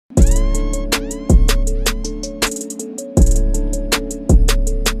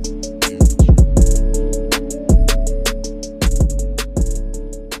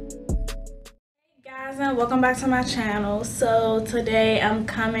welcome back to my channel. So today I'm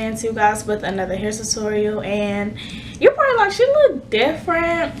coming to you guys with another hair tutorial, and you're probably like, she look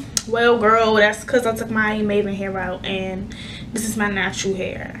different. Well girl, that's because I took my Maven hair out and this is my natural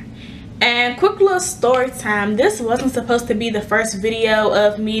hair. And quick little story time, this wasn't supposed to be the first video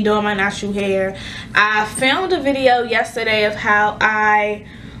of me doing my natural hair. I filmed a video yesterday of how I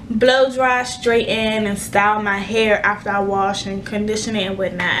blow dry, straighten, and style my hair after I wash and condition it and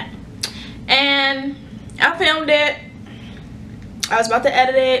whatnot. And I filmed it. I was about to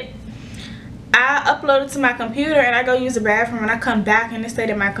edit it. I uploaded it to my computer and I go use the bathroom, and I come back and it said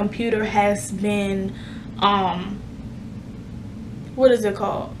that my computer has been what is it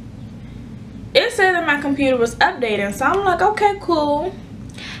called? It said that my computer was updating. So I'm like, okay, cool.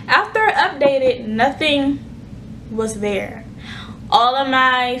 After I updated, nothing was there. All of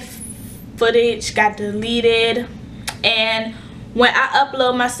my footage got deleted, and when I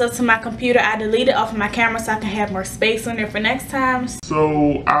upload my stuff to my computer, I delete it off of my camera so I can have more space on there for next time.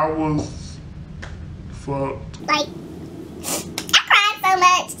 So I was fucked. Like, I cried so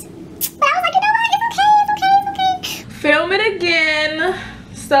much, but I was like, you know what, it's okay. Film it again.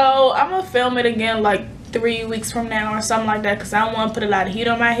 So I'm gonna film it again like 3 weeks from now or something like that, because I don't want to put a lot of heat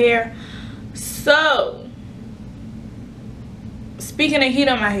on my hair. So speaking of heat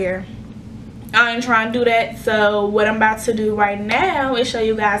on my hair, I ain't trying to do that. So what I'm about to do right now is show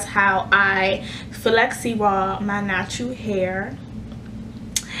you guys how I flexi raw my natural hair.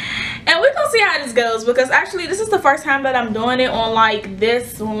 And we're gonna see how this goes, because actually this is the first time that I'm doing it on like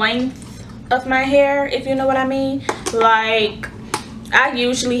this length of my hair, if you know what I mean. Like, I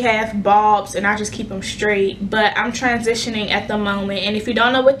usually have bobs and I just keep them straight, but I'm transitioning at the moment. And if you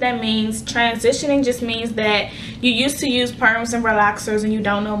don't know what that means, transitioning just means that you used to use perms and relaxers and you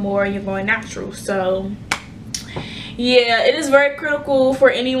don't know more, you're going natural. So yeah, it is very critical for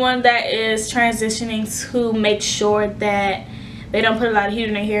anyone that is transitioning to make sure that they don't put a lot of heat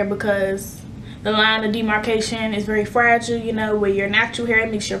in their hair, because the line of demarcation is very fragile, you know, with your natural hair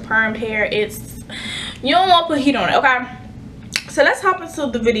meets your permed hair. It's, you don't want to put heat on it, okay? So let's hop into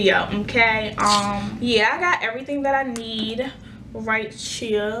the video, okay? Yeah, I got everything that I need right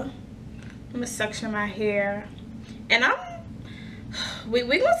here. I'm gonna section my hair, and we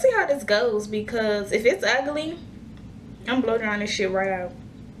gonna see how this goes, because if it's ugly, I'm blow drying this shit right out,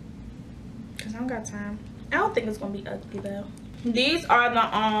 because I don't got time. I don't think it's gonna be ugly though. These are the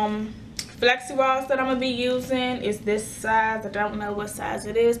flexi rolls that I'm gonna be using. It's this size. I don't know what size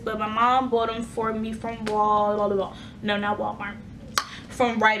it is, but my mom bought them for me from Walmart,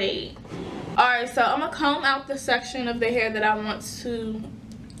 from Rite Aid. Alright, so I'm gonna comb out the section of the hair that I want to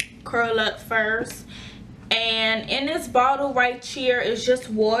curl up first. And in this bottle right here is just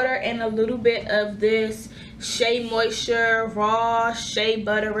water and a little bit of this Shea Moisture Raw Shea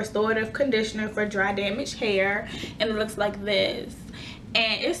Butter Restorative Conditioner for dry damaged hair, and it looks like this.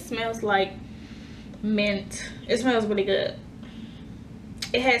 And it smells like mint. It smells really good.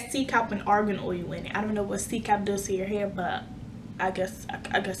 It has sea kelp and argan oil in it. I don't know what sea kelp does to your hair, but I guess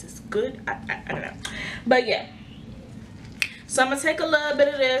it's good. I don't know. But yeah. So I'm gonna take a little bit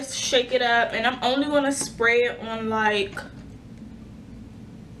of this, shake it up, and I'm only gonna spray it on like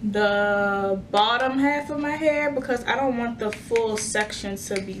the bottom half of my hair, because I don't want the full section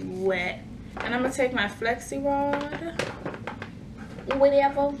to be wet. And I'm gonna take my flexi rod,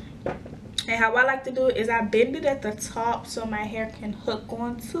 whatever, and how I like to do it is I bend it at the top so my hair can hook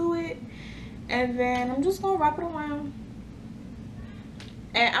onto it, and then I'm just gonna wrap it around,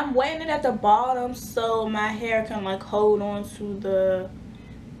 and I'm weighing it at the bottom so my hair can like hold on to the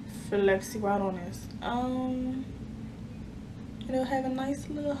flexi rod on this. It'll have a nice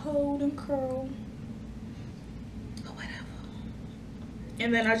little hold and curl or whatever,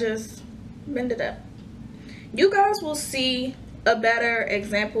 and then I just bend it up. You guys will see a better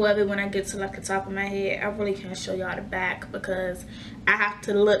example of it when I get to like the top of my head. I really can't show y'all the back because I have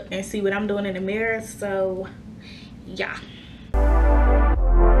to look and see what I'm doing in the mirror. So yeah.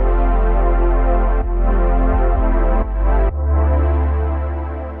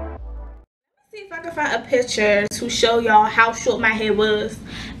 Let's see if I can find a picture to show y'all how short my hair was.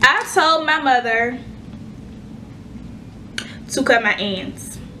 I told my mother to cut my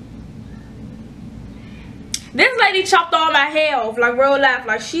ends. This lady chopped all my hair off, like real life.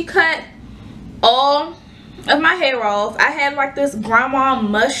 Like, she cut all of my hair off. I had like this grandma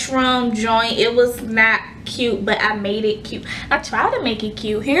mushroom joint. It was not cute, but I made it cute. I tried to make it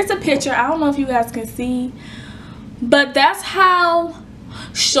cute. Here's a picture. I don't know if you guys can see, but that's how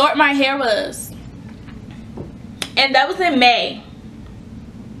short my hair was. And that was in May.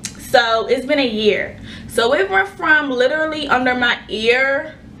 So it's been a year. So it went from literally under my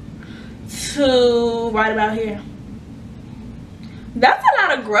ear to right about here. That's a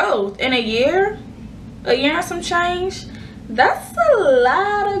lot of growth in a year and some change. That's a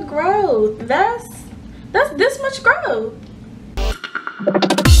lot of growth. That's this much growth.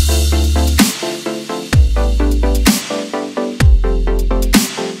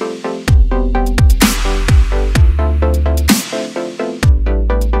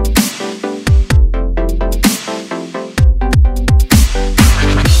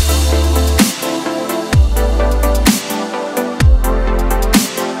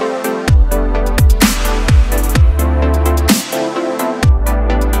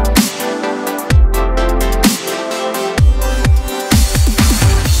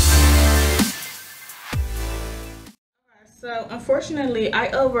 So unfortunately, I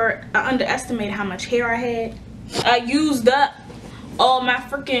underestimated how much hair I had. I used up all my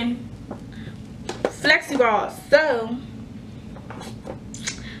freaking Flexi rods. So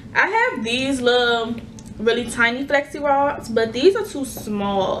I have these little really tiny Flexi rods, but these are too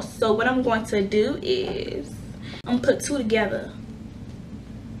small. So what I'm going to do is I'm gonna put two together.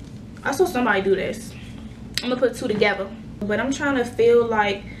 I saw somebody do this. I'm gonna put two together, but I'm trying to feel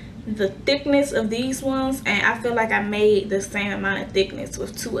like the thickness of these ones, and I feel like I made the same amount of thickness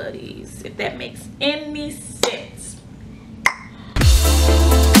with two of these, if that makes any sense.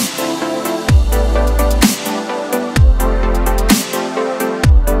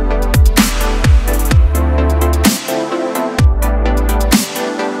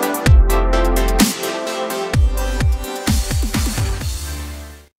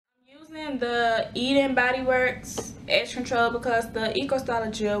 The BodyWorks edge control because the Eco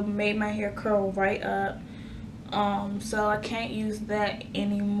Styler gel made my hair curl right up, so I can't use that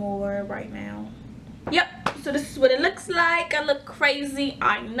anymore right now. Yep, so this is what it looks like. I look crazy,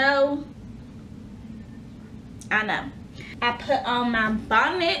 I know. I put on my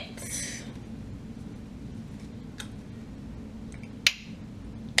bonnet.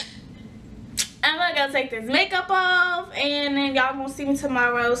 I'm gonna take this makeup off, and then y'all gonna see me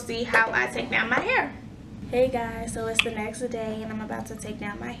tomorrow, see how I take down my hair. Hey guys, so it's the next day and I'm about to take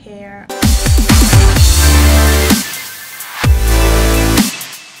down my hair.